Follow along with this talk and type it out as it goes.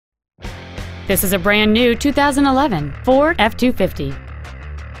This is a brand new 2011 Ford F-250.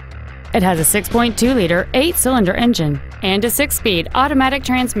 It has a 6.2-liter 8-cylinder engine and a 6-speed automatic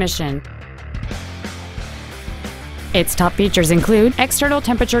transmission. Its top features include external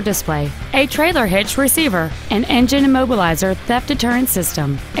temperature display, a trailer hitch receiver, an engine immobilizer theft deterrent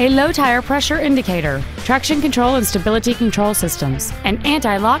system, a low tire pressure indicator, traction control and stability control systems, an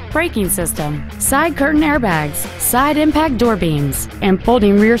anti-lock braking system, side curtain airbags, side impact door beams, and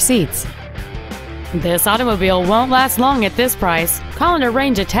folding rear seats. This automobile won't last long at this price. Call and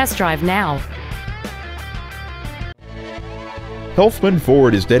arrange a test drive now. Helfman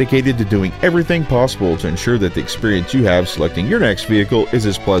Ford is dedicated to doing everything possible to ensure that the experience you have selecting your next vehicle is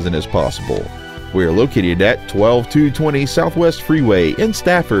as pleasant as possible. We are located at 12220 Southwest Freeway in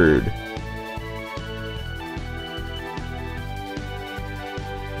Stafford.